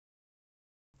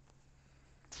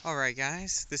Alright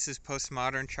guys, this is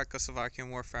Postmodern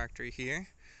Czechoslovakian War Factory here.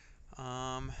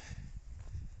 That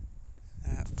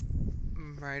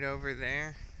right over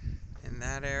there, in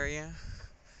that area,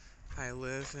 I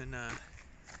live in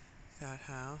that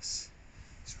house.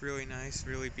 It's really nice,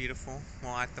 really beautiful.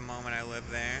 Well, at the moment I live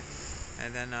there.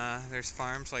 And then there's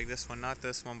farms like this one, not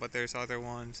this one, but there's other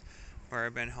ones where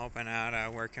I've been helping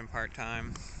out, working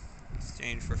part-time,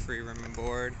 exchange for free room and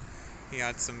board. You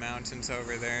got some mountains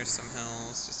over there, some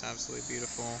hills, just absolutely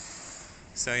beautiful.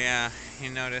 So yeah, you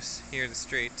notice here the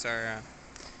streets are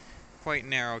quite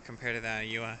narrow compared to the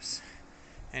US.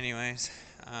 Anyways,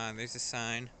 there's a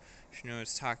sign, which you know what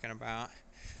it's talking about.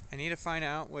 I need to find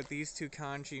out what these two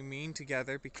kanji mean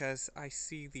together because I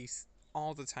see these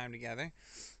all the time together.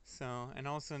 So, and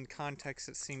also in context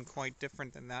it seemed quite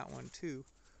different than that one too.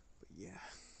 But yeah,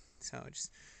 so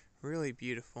just really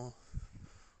beautiful.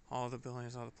 All the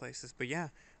buildings, all the places. But yeah,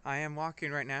 I am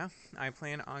walking right now. I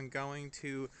plan on going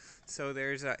to, so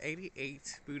there's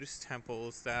 88 Buddhist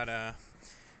temples that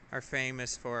are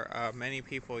famous for many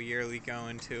people yearly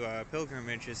going to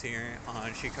pilgrimages here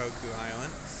on Shikoku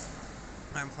Island.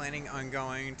 I'm planning on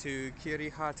going to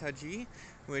Kirihataji,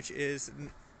 which is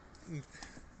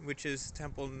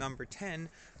temple number 10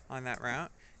 on that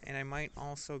route, and I might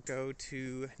also go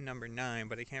to number 9,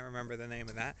 but I can't remember the name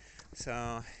of that.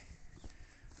 So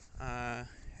a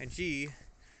ji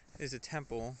is a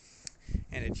temple,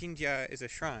 and a jinja is a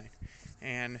shrine.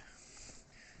 And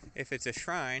if it's a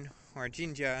shrine or a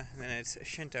jinja, then it's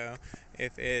Shinto.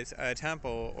 If it's a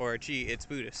temple or a ji, it's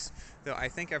Buddhist. Though I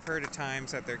think I've heard at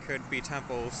times that there could be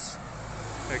temples,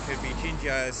 there could be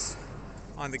jinjas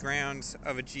on the grounds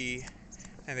of a ji,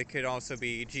 and there could also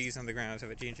be jis on the grounds of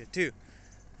a jinja too.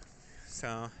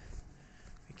 So,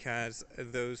 because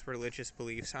those religious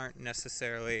beliefs aren't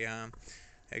necessarily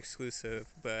exclusive,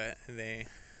 but they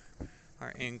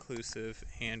are inclusive,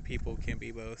 and people can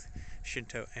be both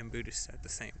Shinto and Buddhist at the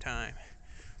same time.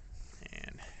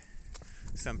 And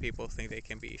some people think they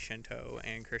can be Shinto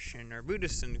and Christian, or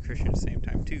Buddhist and Christian at the same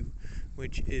time too,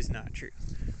 which is not true,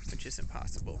 which is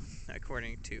impossible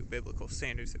according to biblical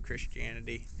standards of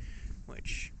Christianity,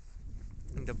 which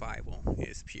the Bible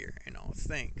is pure in all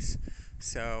things.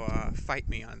 So fight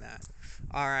me on that.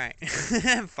 Alright,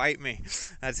 fight me.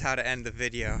 That's how to end the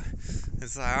video.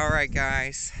 It's like, alright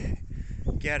guys,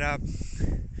 get up.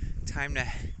 Time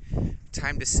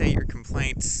to say your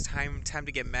complaints. Time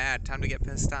to get mad. Time to get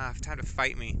pissed off. Time to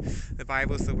fight me. The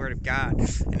Bible is the word of God,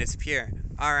 and it's pure.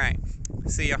 Alright.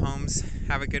 See ya, Holmes.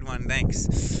 Have a good one.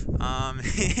 Thanks.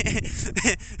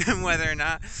 Whether or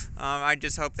not, I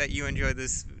just hope that you enjoy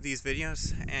these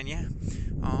videos. And yeah,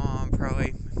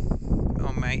 probably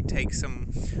might take some.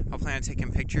 I'll plan on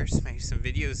taking pictures, maybe some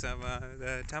videos of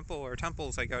the temple or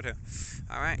temples I go to.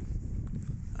 All right.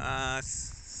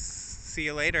 See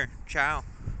you later. Ciao.